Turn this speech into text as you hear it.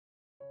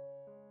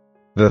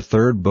The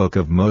third book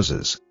of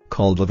Moses,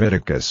 called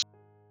Leviticus.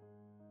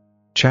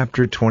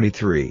 Chapter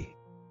 23.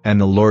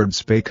 And the Lord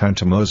spake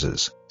unto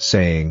Moses,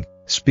 saying,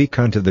 Speak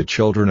unto the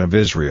children of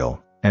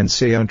Israel, and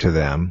say unto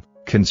them,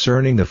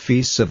 concerning the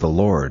feasts of the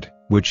Lord,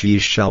 which ye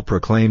shall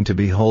proclaim to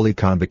be holy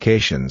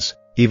convocations,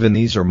 even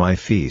these are my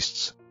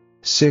feasts.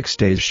 6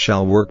 days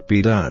shall work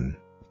be done,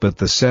 but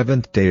the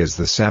 7th day is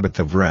the Sabbath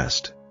of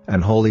rest,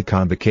 and holy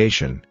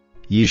convocation.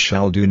 Ye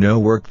shall do no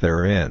work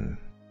therein.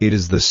 It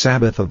is the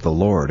Sabbath of the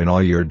Lord in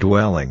all your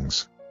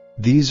dwellings.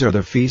 These are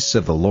the feasts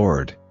of the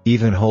Lord,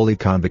 even holy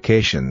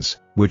convocations,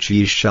 which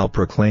ye shall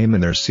proclaim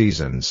in their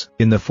seasons.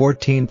 In the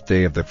 14th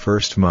day of the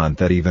first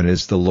month at even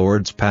is the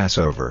Lord's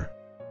Passover.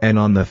 And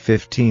on the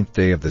 15th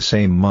day of the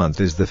same month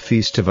is the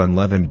feast of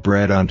unleavened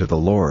bread unto the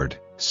Lord.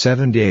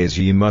 7 days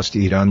ye must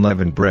eat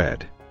unleavened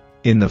bread.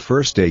 In the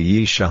first day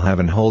ye shall have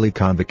an holy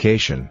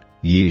convocation,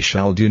 ye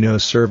shall do no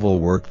servile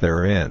work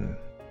therein.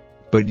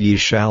 But ye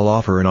shall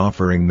offer an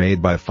offering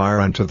made by fire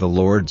unto the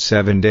Lord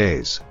 7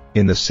 days.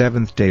 In the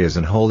 7th day is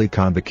an holy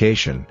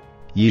convocation.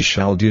 Ye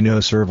shall do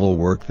no servile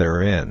work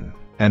therein.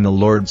 And the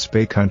Lord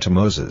spake unto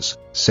Moses,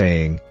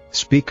 saying,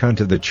 Speak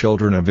unto the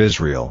children of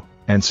Israel,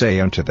 and say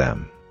unto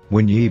them,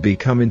 When ye be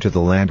come into the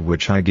land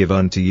which I give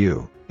unto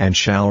you, and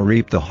shall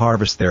reap the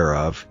harvest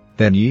thereof,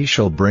 then ye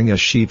shall bring a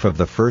sheaf of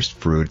the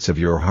firstfruits of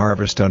your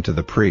harvest unto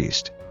the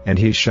priest, and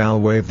he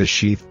shall wave the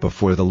sheaf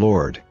before the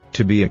Lord,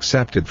 to be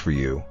accepted for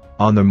you.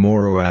 On the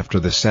morrow after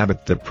the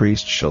Sabbath the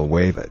priest shall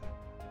wave it.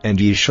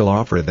 And ye shall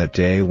offer that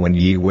day when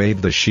ye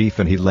wave the sheaf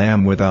an he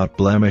lamb without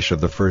blemish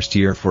of the first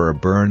year for a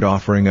burnt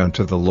offering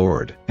unto the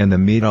Lord. And the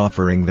meat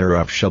offering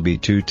thereof shall be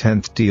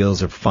 2/10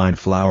 deals of fine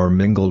flour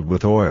mingled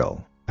with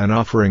oil, an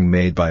offering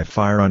made by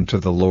fire unto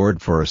the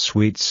Lord for a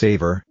sweet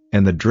savor,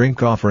 and the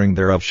drink offering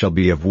thereof shall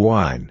be of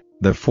wine,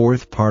 the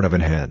 4th part of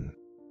an hin.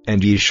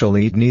 And ye shall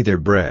eat neither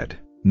bread,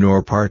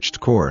 nor parched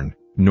corn,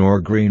 nor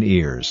green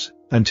ears,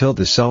 until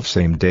the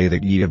selfsame day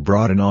that ye have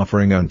brought an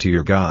offering unto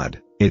your God.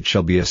 It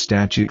shall be a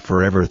statute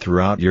forever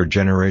throughout your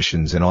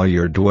generations in all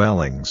your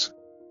dwellings.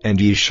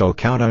 And ye shall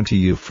count unto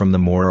you from the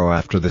morrow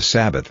after the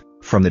Sabbath,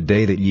 from the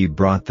day that ye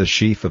brought the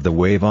sheaf of the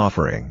wave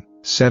offering.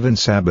 7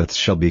 Sabbaths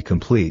shall be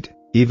complete,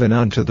 even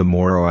unto the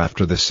morrow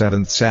after the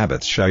 7th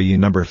Sabbath shall ye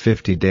number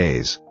 50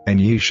 days, and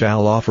ye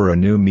shall offer a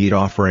new meat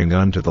offering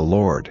unto the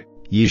Lord.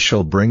 Ye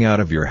shall bring out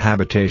of your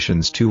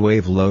habitations 2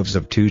 wave loaves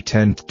of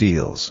 2/10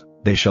 deals.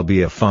 They shall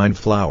be of fine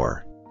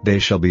flour, they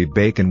shall be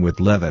baken with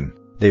leaven,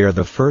 they are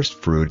the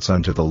firstfruits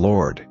unto the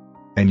Lord.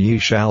 And ye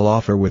shall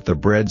offer with the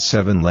bread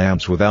 7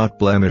 lambs without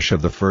blemish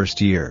of the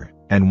first year,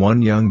 and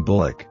 1 young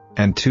bullock,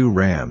 and 2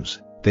 rams,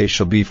 they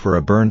shall be for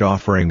a burnt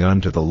offering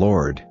unto the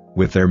Lord,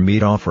 with their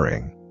meat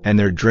offering, and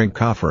their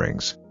drink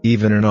offerings,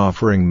 even an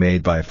offering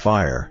made by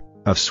fire,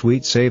 of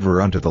sweet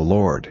savor unto the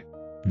Lord.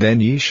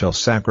 Then ye shall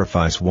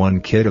sacrifice 1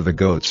 kid of the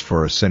goats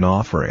for a sin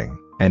offering,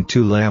 and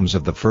 2 lambs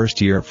of the first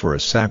year for a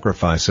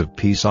sacrifice of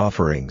peace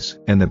offerings.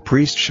 And the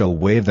priest shall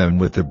wave them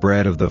with the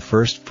bread of the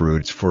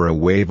firstfruits for a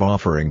wave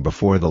offering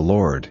before the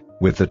Lord,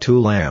 with the 2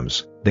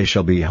 lambs, they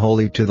shall be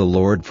holy to the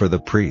Lord for the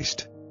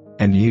priest.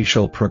 And ye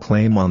shall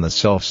proclaim on the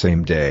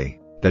selfsame day,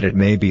 that it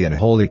may be an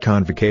holy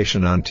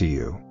convocation unto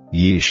you,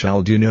 ye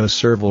shall do no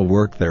servile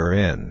work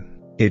therein.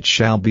 It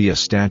shall be a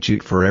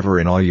statute forever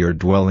in all your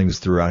dwellings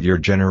throughout your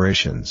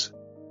generations.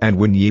 And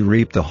when ye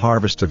reap the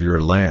harvest of your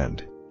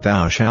land,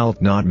 thou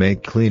shalt not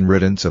make clean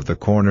riddance of the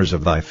corners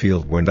of thy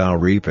field when thou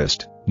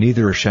reapest,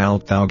 neither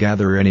shalt thou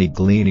gather any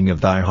gleaning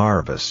of thy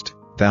harvest.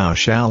 Thou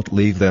shalt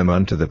leave them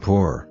unto the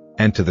poor,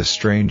 and to the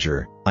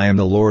stranger. I am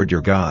the Lord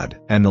your God.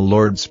 And the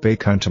Lord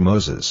spake unto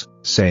Moses,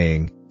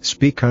 saying,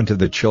 Speak unto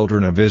the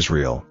children of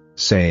Israel,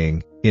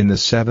 saying, In the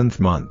 7th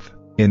month,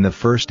 in the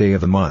 1st day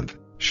of the month,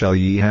 shall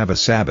ye have a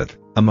Sabbath,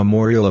 a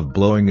memorial of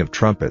blowing of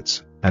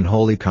trumpets, an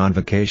holy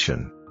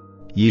convocation.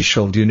 Ye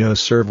shall do no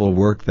servile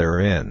work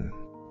therein,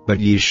 but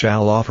ye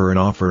shall offer an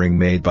offering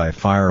made by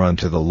fire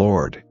unto the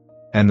Lord.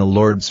 And the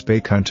Lord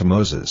spake unto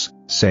Moses,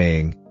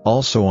 saying,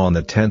 Also on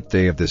the 10th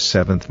day of the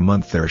 7th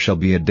month there shall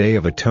be a day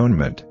of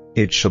atonement,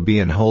 it shall be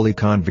an holy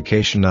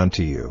convocation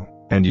unto you,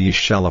 and ye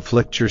shall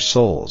afflict your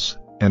souls,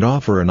 and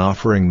offer an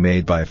offering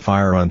made by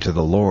fire unto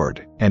the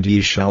Lord. And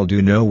ye shall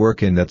do no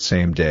work in that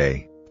same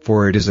day,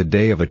 for it is a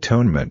day of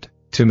atonement,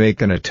 to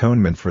make an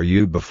atonement for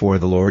you before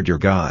the Lord your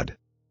God.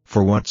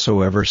 For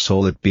whatsoever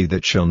soul it be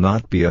that shall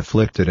not be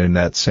afflicted in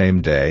that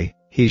same day,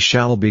 he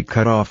shall be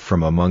cut off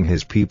from among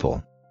his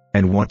people.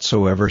 And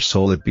whatsoever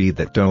soul it be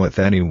that doeth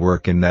any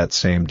work in that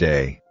same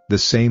day, the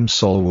same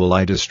soul will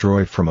I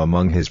destroy from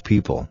among his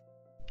people.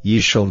 Ye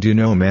shall do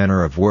no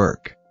manner of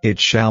work, it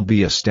shall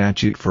be a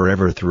statute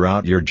forever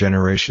throughout your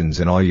generations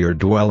in all your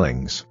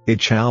dwellings.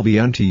 It shall be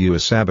unto you a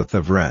Sabbath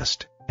of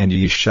rest, and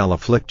ye shall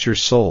afflict your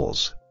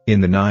souls.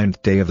 In the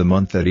 9th day of the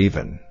month at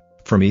even,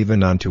 from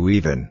even unto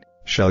even,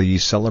 shall ye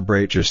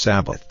celebrate your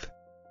Sabbath.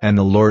 And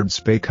the Lord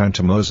spake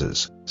unto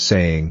Moses,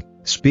 saying,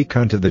 Speak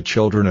unto the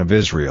children of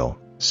Israel,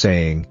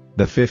 saying,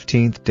 The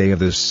 15th day of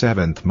this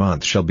 7th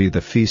month shall be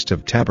the Feast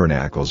of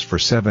Tabernacles for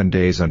 7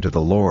 days unto the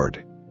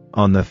Lord.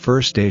 On the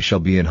 1st day shall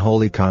be an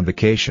holy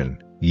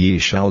convocation, Ye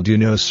shall do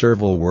no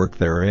servile work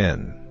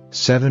therein.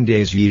 7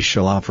 days ye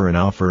shall offer an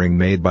offering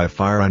made by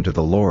fire unto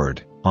the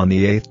Lord. On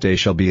the 8th day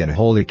shall be an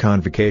holy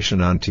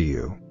convocation unto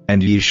you,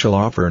 and ye shall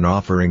offer an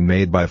offering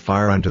made by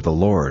fire unto the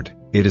Lord.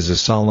 It is a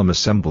solemn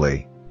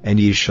assembly, and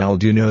ye shall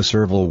do no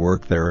servile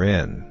work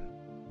therein.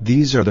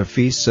 These are the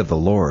feasts of the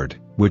Lord,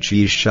 which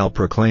ye shall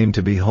proclaim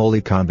to be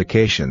holy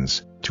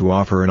convocations, to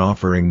offer an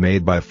offering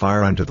made by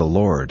fire unto the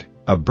Lord,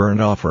 a burnt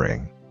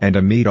offering, and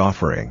a meat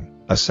offering,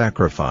 a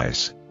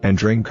sacrifice, and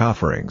drink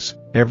offerings,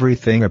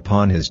 everything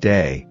upon his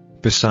day,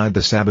 beside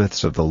the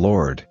Sabbaths of the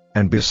Lord,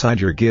 and beside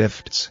your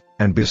gifts,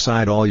 and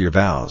beside all your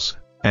vows,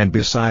 and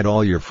beside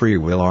all your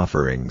freewill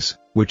offerings,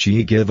 which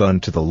ye give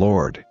unto the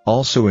Lord.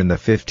 Also in the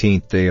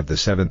 15th day of the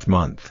 7th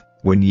month,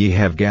 when ye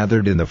have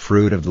gathered in the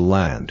fruit of the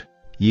land,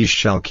 ye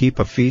shall keep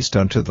a feast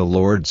unto the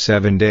Lord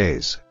 7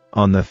 days.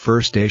 On the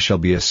 1st day shall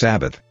be a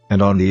Sabbath,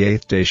 and on the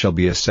 8th day shall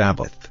be a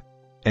Sabbath.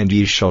 And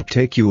ye shall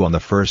take you on the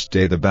 1st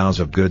day the boughs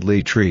of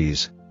goodly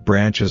trees,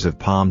 branches of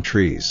palm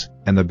trees,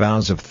 and the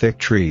boughs of thick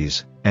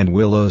trees, and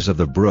willows of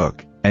the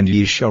brook, and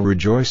ye shall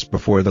rejoice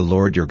before the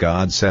Lord your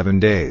God 7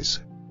 days.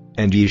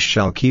 And ye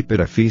shall keep it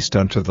a feast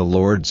unto the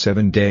Lord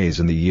 7 days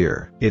in the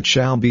year. It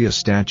shall be a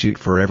statute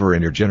forever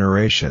in your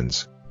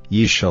generations.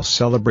 Ye shall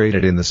celebrate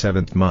it in the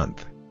 7th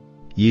month.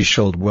 Ye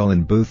shall dwell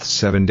in booths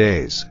 7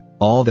 days.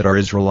 All that are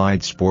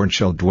Israelites born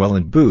shall dwell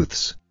in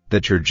booths,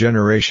 that your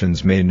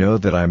generations may know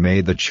that I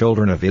made the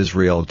children of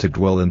Israel to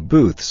dwell in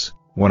booths,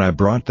 when I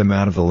brought them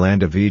out of the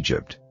land of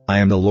Egypt. I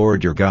am the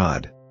Lord your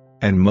God.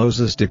 And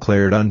Moses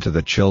declared unto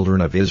the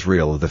children of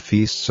Israel the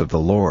feasts of the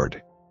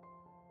Lord.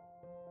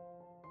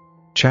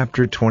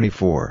 Chapter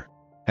 24.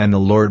 And the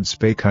Lord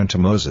spake unto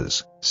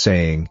Moses,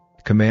 saying,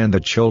 Command the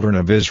children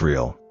of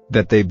Israel,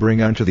 that they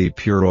bring unto thee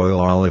pure oil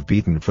olive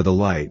beaten for the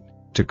light,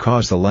 to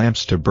cause the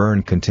lamps to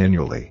burn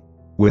continually.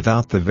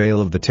 Without the veil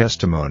of the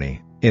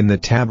testimony, in the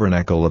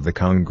tabernacle of the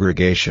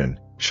congregation,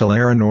 shall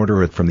Aaron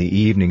order it from the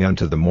evening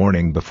unto the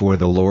morning before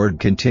the Lord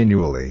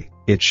continually.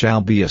 It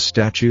shall be a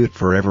statute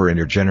forever in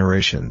your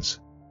generations.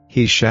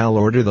 He shall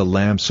order the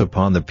lamps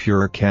upon the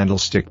pure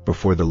candlestick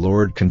before the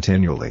Lord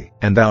continually.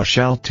 And thou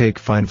shalt take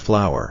fine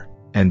flour,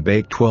 and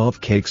bake 12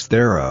 cakes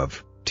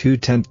thereof, 2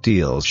 tenth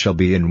deals shall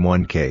be in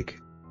 1 cake.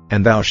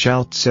 And thou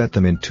shalt set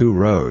them in 2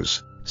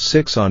 rows,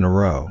 6 on a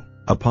row,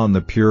 upon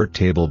the pure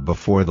table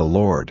before the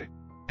Lord.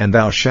 And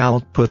thou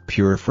shalt put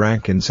pure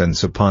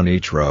frankincense upon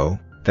each row,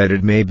 that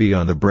it may be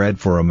on the bread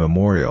for a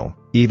memorial,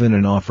 even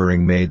an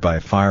offering made by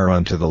fire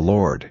unto the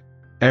Lord.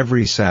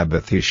 Every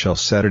Sabbath he shall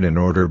set it in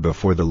order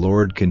before the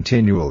Lord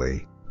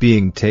continually,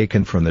 being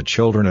taken from the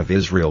children of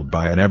Israel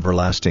by an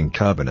everlasting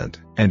covenant.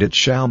 And it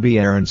shall be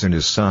Aaron's and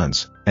his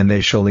sons, and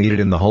they shall eat it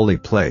in the holy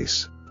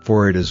place,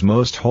 for it is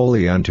most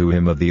holy unto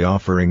him of the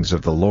offerings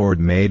of the Lord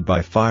made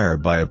by fire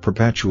by a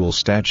perpetual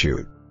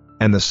statute.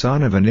 And the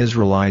son of an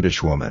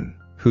Israelitish woman,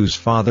 whose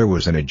father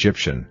was an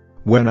Egyptian,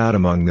 went out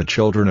among the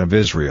children of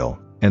Israel,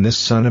 and this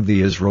son of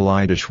the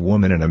Israelitish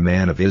woman and a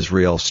man of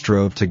Israel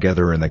strove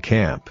together in the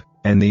camp.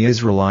 And the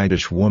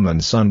Israelitish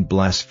woman's son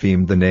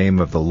blasphemed the name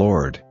of the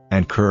Lord,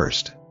 and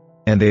cursed.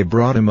 And they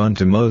brought him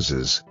unto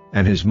Moses,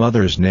 and his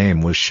mother's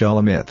name was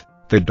Shelomith,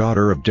 the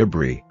daughter of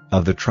B.R.E.A.D,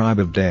 of the tribe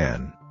of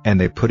Dan,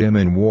 and they put him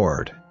in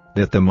ward,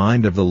 that the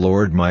mind of the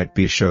Lord might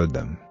be showed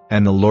them.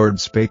 And the Lord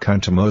spake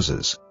unto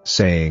Moses,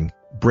 saying,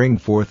 Bring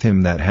forth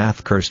him that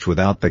hath cursed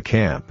without the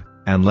camp,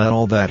 and let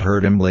all that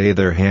heard him lay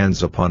their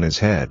hands upon his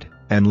head,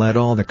 and let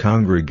all the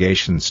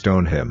congregation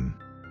stone him.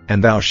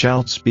 And thou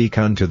shalt speak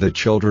unto the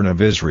children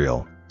of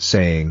Israel,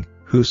 saying,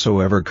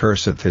 Whosoever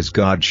curseth his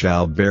God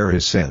shall bear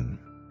his sin.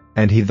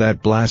 And he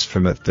that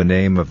blasphemeth the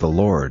name of the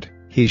Lord,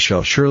 he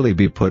shall surely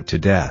be put to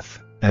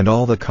death, and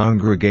all the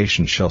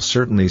congregation shall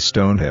certainly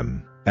stone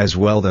him, as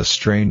well the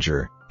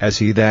stranger, as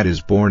he that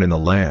is born in the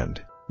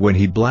land, when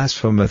he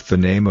blasphemeth the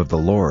name of the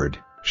Lord,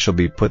 shall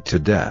be put to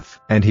death.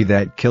 And he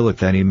that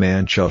killeth any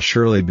man shall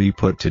surely be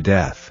put to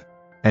death.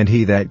 And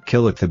he that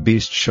killeth a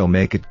beast shall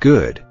make it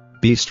good,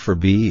 beast for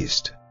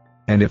beast.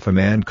 And if a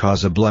man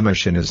cause a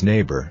blemish in his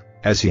neighbor,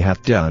 as he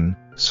hath done,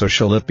 so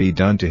shall it be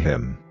done to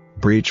him,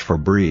 breach for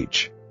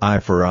breach, eye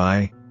for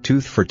eye,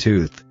 tooth for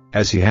tooth,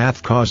 as he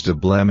hath caused a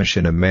blemish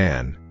in a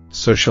man,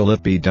 so shall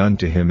it be done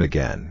to him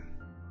again.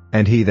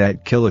 And he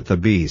that killeth a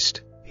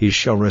beast, he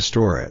shall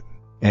restore it.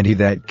 And he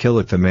that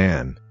killeth a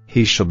man,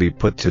 he shall be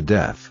put to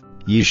death.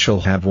 Ye shall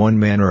have one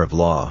manner of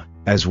law,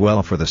 as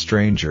well for the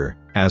stranger,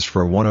 as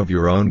for one of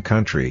your own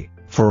country,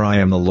 for I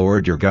am the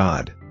Lord your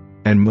God.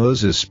 And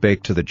Moses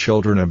spake to the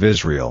children of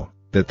Israel,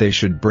 that they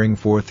should bring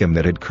forth him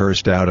that had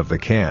cursed out of the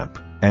camp,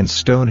 and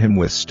stone him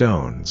with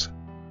stones.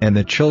 And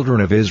the children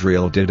of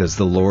Israel did as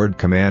the Lord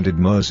commanded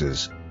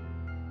Moses.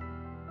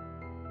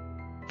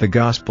 The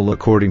Gospel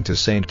according to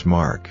St.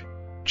 Mark.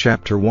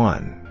 Chapter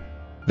 1.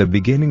 The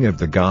beginning of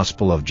the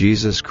Gospel of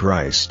Jesus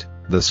Christ,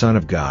 the Son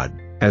of God,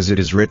 as it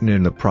is written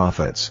in the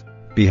prophets,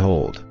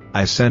 Behold,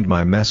 I send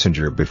my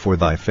messenger before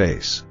thy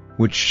face,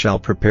 which shall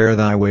prepare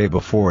thy way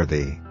before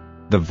thee.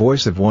 The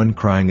voice of one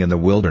crying in the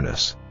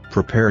wilderness,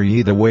 Prepare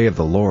ye the way of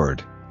the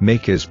Lord,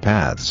 make his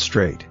paths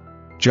straight.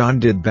 John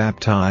did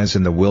baptize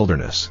in the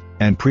wilderness,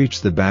 and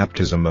preached the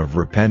baptism of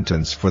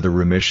repentance for the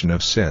remission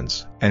of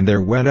sins. And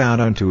there went out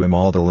unto him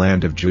all the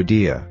land of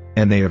Judea,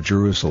 and they of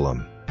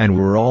Jerusalem, and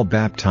were all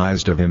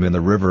baptized of him in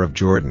the river of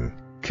Jordan,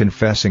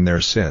 confessing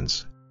their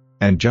sins.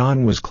 And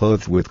John was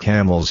clothed with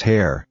camel's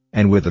hair,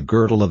 and with a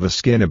girdle of a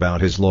skin about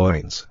his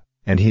loins,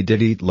 and he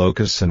did eat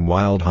locusts and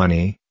wild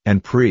honey,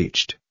 and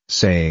preached,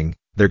 saying,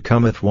 There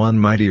cometh one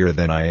mightier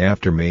than I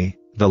after me,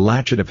 the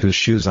latchet of whose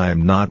shoes I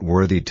am not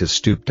worthy to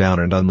stoop down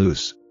and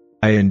unloose.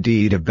 I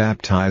indeed have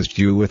baptized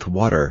you with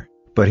water,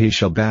 but he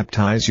shall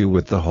baptize you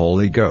with the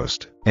Holy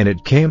Ghost. And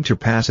it came to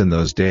pass in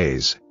those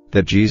days,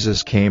 that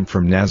Jesus came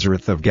from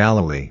Nazareth of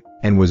Galilee,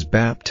 and was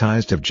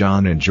baptized of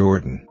John in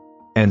Jordan.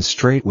 And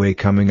straightway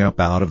coming up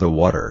out of the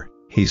water,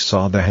 he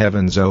saw the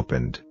heavens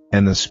opened,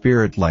 and the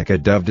Spirit like a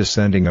dove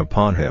descending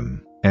upon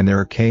him, and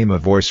there came a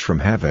voice from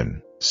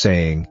heaven,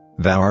 saying,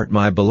 Thou art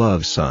my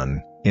beloved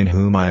Son, in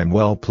whom I am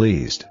well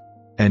pleased.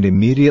 And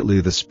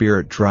immediately the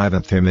Spirit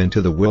driveth him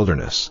into the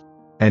wilderness.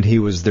 And he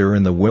was there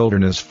in the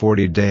wilderness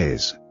 40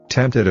 days,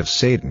 tempted of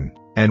Satan,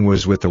 and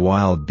was with the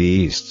wild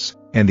beasts,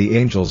 and the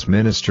angels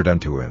ministered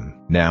unto him.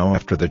 Now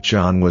after that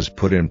John was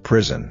put in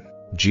prison,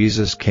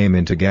 Jesus came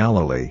into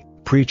Galilee,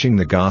 preaching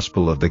the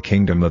gospel of the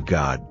kingdom of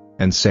God,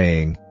 and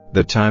saying,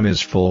 The time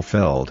is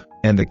fulfilled,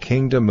 and the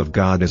kingdom of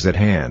God is at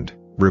hand,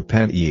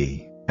 repent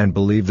ye, and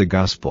believe the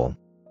gospel.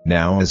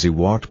 Now as he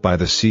walked by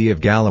the sea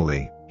of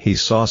Galilee, he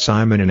saw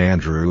Simon and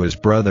Andrew his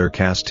brother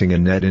casting a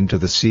net into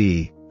the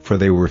sea, for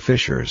they were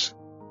fishers.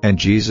 And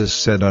Jesus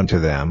said unto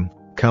them,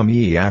 Come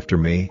ye after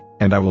me,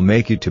 and I will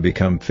make you to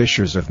become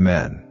fishers of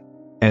men.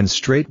 And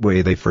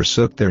straightway they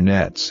forsook their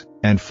nets,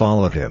 and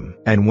followed him.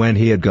 And when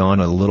he had gone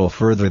a little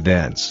further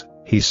thence,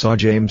 he saw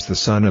James the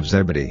son of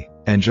Zebedee,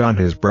 and John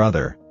his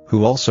brother,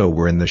 who also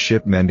were in the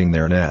ship mending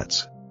their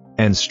nets.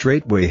 And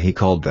straightway he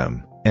called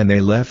them, and they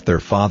left their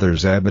father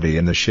Zebedee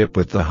in the ship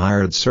with the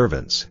hired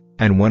servants,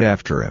 and went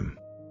after him.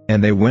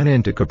 And they went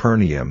into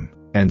Capernaum,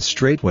 and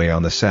straightway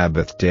on the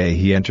Sabbath day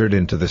he entered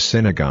into the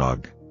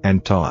synagogue,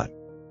 and taught.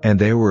 And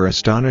they were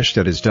astonished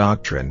at his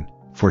doctrine,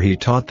 for he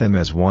taught them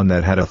as one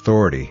that had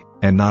authority,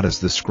 and not as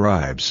the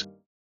scribes.